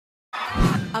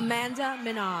Amanda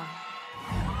Minnar.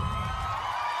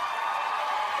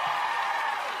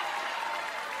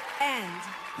 And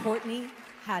Courtney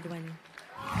Hadwin.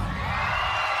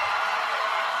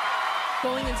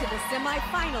 Going into the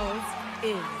semifinals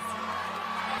is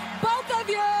both of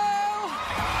you!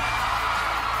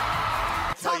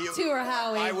 Talk to her,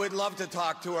 Howie. I would love to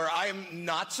talk to her. I am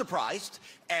not surprised,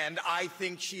 and I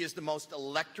think she is the most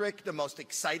electric, the most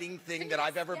exciting thing that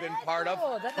I've ever been part of.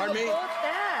 Pardon me?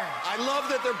 I love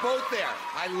that they're both there.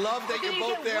 I love that you're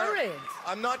both there. Worried?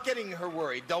 I'm not getting her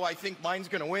worried, though I think mine's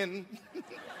going to win.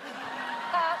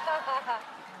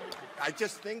 I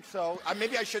just think so.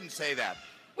 Maybe I shouldn't say that.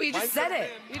 Well, you just said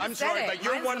it. I'm sorry, but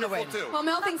you're wonderful too. Well,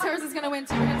 Mel thinks hers is going to win,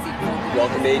 so we're going to see.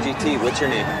 Welcome to AGT. What's your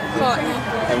name? Courtney.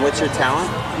 And what's your talent?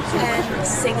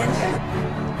 Singing.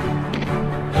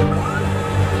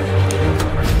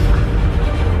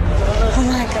 Oh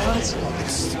my God.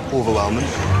 It's overwhelming.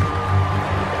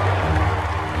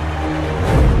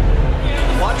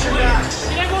 Watch your back.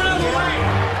 You're going out of the way.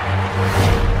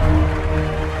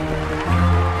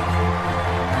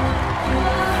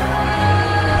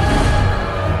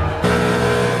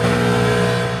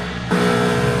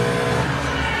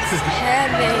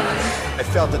 I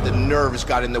felt that the nerves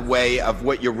got in the way of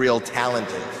what your real talent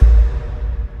is.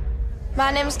 My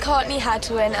name's Courtney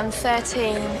Hadwin. I'm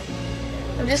 13.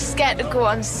 I'm just scared to go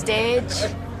on stage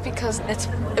because it's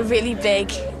a really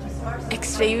big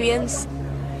experience.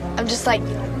 I'm just like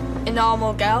a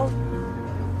normal girl,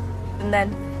 and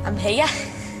then I'm here.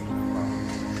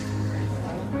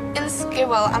 In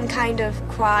school, I'm kind of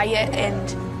quiet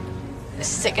and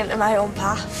sticking to my own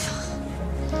path.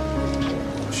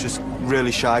 She's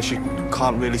really shy. She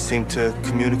can't really seem to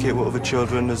communicate with other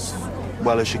children as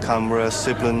well as she can with her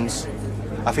siblings.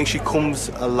 I think she comes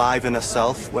alive in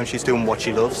herself when she's doing what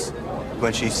she loves,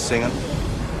 when she's singing.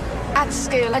 At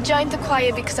school, I joined the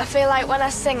choir because I feel like when I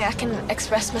sing, I can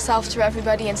express myself to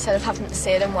everybody instead of having to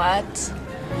say it in words.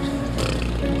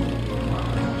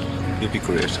 You'll be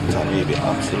great. I'm telling you, you'll be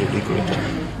absolutely great.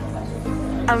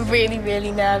 I'm really,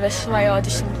 really nervous for my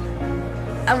audition.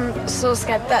 I'm so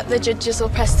scared that the judges will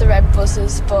press the red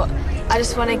buzzers, but I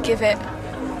just want to give it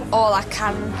all I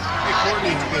can. Hey, Courtney,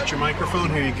 you get your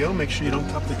microphone. Here you go. Make sure you don't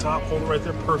tap the top. Hold it right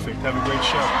there. Perfect. Have a great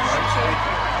show.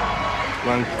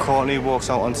 When Courtney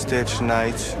walks out on stage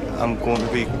tonight, I'm going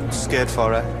to be scared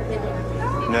for her,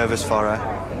 nervous for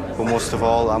her, but most of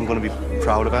all, I'm going to be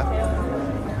proud of her.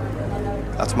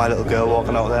 That's my little girl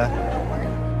walking out there.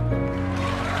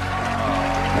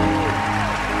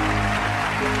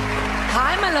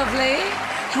 Hi, my lovely.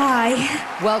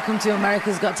 Hi. Welcome to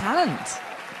America's Got Talent.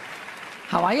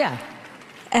 How are you?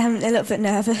 A little bit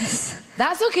nervous.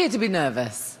 That's okay to be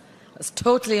nervous. That's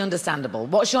totally understandable.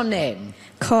 What's your name?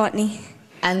 Courtney.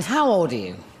 And how old are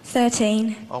you?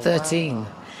 13. Oh, 13.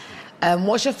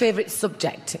 What's your favourite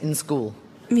subject in school?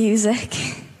 Music.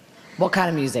 What kind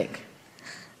of music?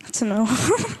 I don't know.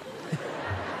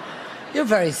 You're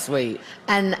very sweet.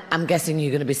 And I'm guessing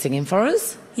you're going to be singing for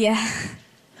us? Yeah.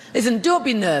 Listen, don't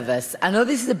be nervous. I know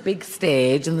this is a big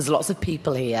stage and there's lots of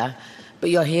people here, but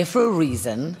you're here for a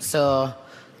reason, so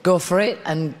go for it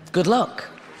and good luck.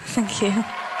 Thank you.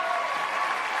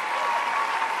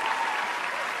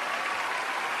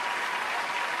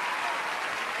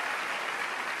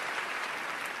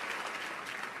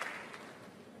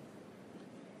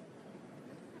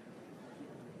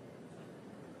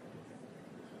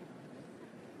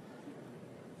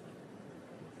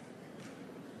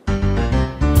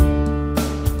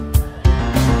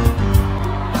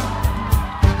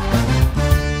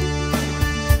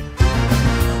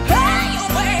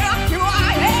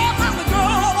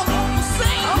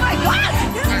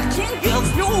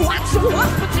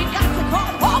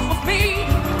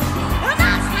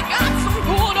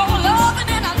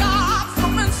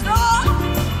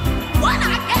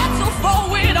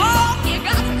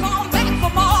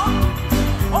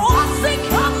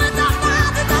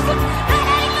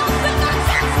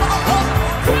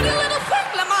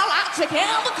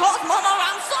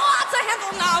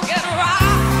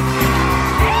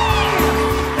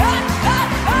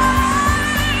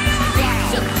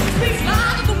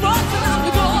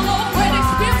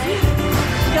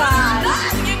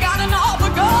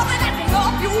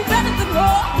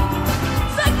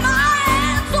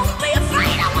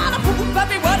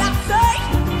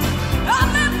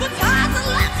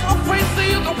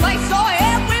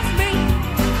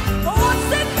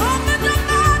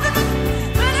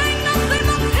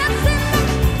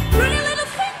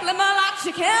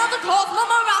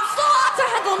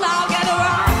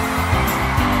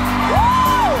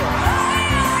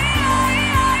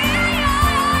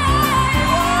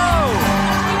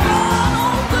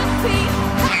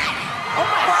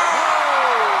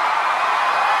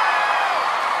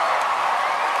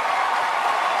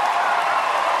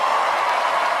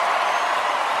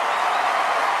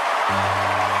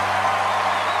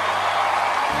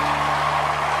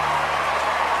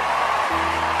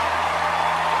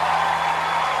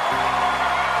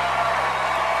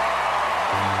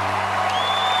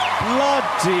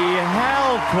 Bloody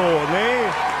hell, Courtney!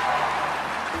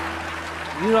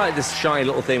 You like this shy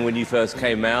little thing when you first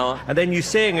came out, And then you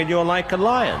sing and you're like a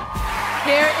lion.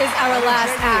 Here is our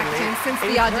last act, and since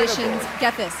the auditions,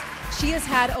 get this, she has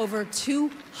had over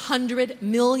 200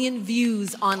 million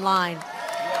views online.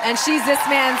 And she's this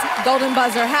man's golden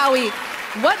buzzer. Howie,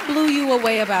 what blew you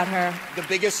away about her? The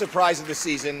biggest surprise of the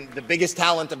season, the biggest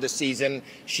talent of the season.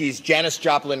 She's Janis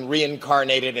Joplin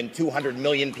reincarnated, and 200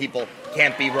 million people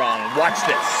can't be wrong. Watch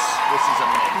this. This is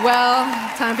amazing. Well,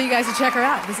 time for you guys to check her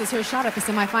out. This is her shot at the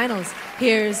semifinals.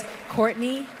 Here's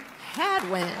Courtney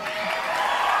Hadwin.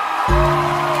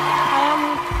 I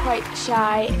am quite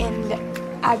shy and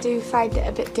I do find it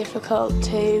a bit difficult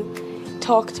to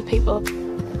talk to people.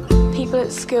 People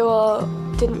at school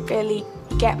didn't really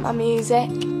get my music.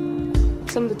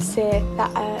 Some would say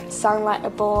that I sang like a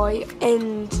boy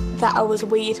and that I was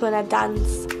weird when I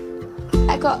danced.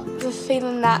 I got the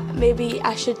feeling that maybe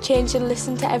I should change and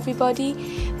listen to everybody,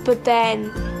 but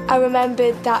then I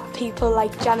remembered that people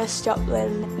like Janis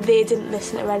Joplin, they didn't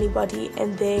listen to anybody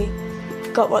and they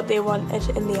got what they wanted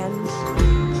in the end.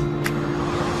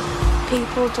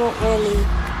 People don't really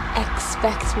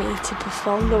expect me to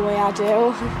perform the way I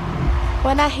do.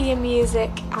 When I hear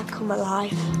music, I come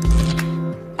alive.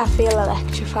 I feel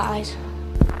electrified.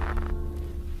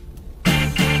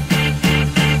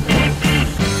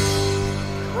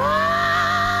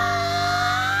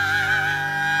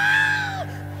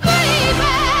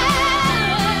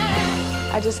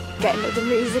 I just get into the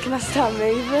music and I start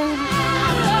moving.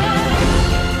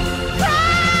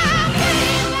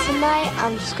 Tonight,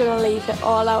 I'm just gonna leave it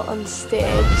all out on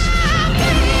stage.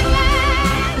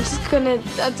 I'm just gonna,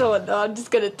 I don't know, I'm just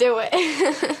gonna do it.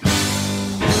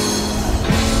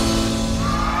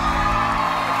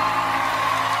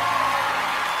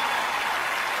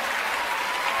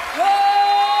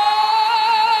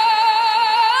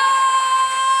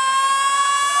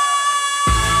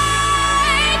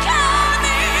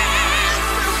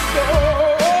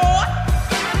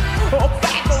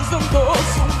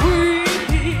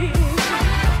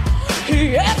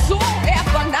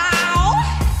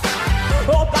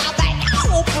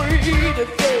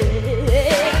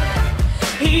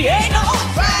 He ain't no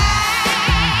friend.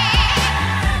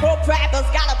 Oh, Prapper's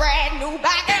got a brand new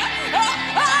bag.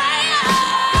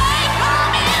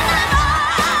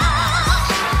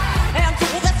 And to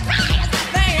the sky is the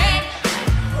thing.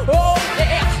 Oh,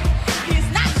 yeah, he's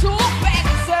not too bad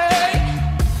to say.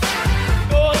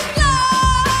 Oh,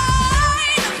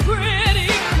 life is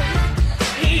pretty.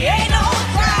 He ain't no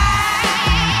friend.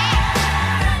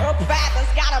 Oh,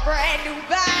 Prapper's got a brand new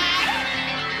bag.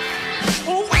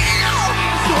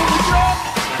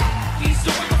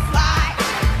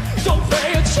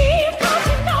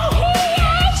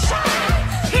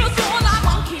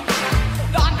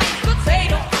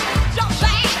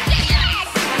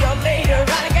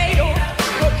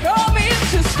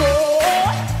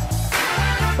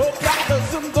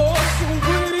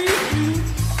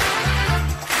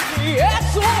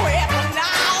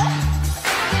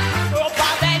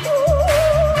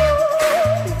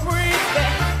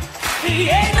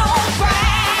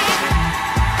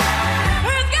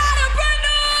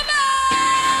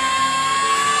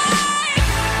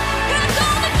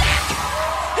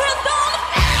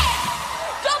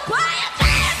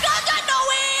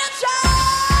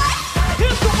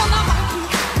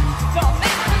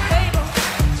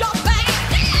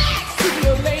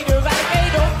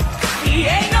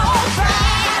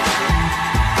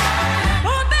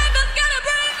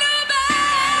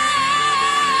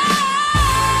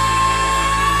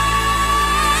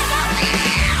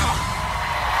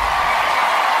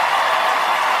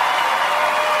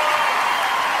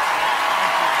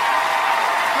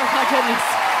 Goodness.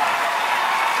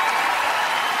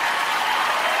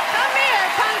 Come here,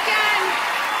 pumpkin.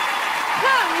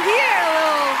 Come here,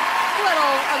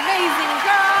 little amazing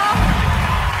girl.